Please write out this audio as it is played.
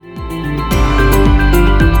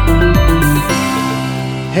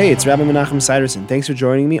Hey, it's Rabbi Menachem Siderson. Thanks for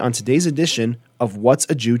joining me on today's edition of What's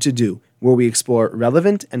a Jew to Do, where we explore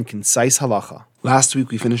relevant and concise halacha. Last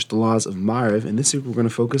week we finished the laws of Maariv, and this week we're going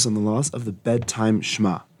to focus on the laws of the Bedtime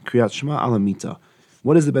Shema, Kriyat Shema Alamita.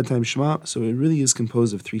 What is the Bedtime Shema? So it really is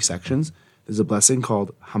composed of three sections. There's a blessing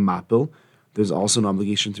called Hamapil. There's also an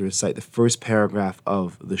obligation to recite the first paragraph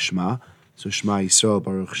of the Shema, so Shema Yisrael,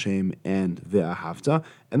 Baruch Shem, and Ve'ahavta.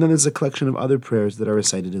 And then there's a collection of other prayers that are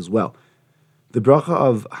recited as well. The bracha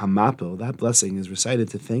of Hamapil, that blessing, is recited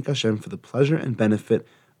to thank Hashem for the pleasure and benefit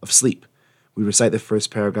of sleep. We recite the first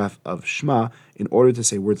paragraph of Shema in order to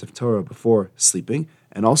say words of Torah before sleeping,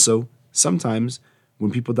 and also, sometimes,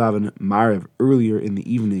 when people daven Maariv earlier in the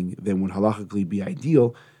evening than would halachically be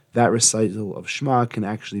ideal, that recital of Shema can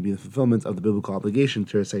actually be the fulfillment of the biblical obligation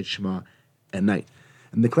to recite Shema at night.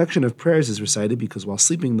 And the collection of prayers is recited because while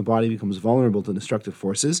sleeping, the body becomes vulnerable to destructive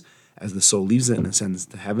forces, as the soul leaves it and ascends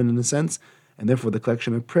to heaven in a sense, and therefore the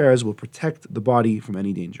collection of prayers will protect the body from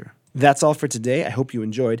any danger. That's all for today. I hope you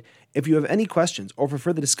enjoyed. If you have any questions or for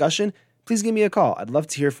further discussion, please give me a call. I'd love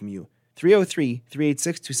to hear from you.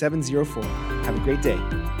 303-386-2704. Have a great day.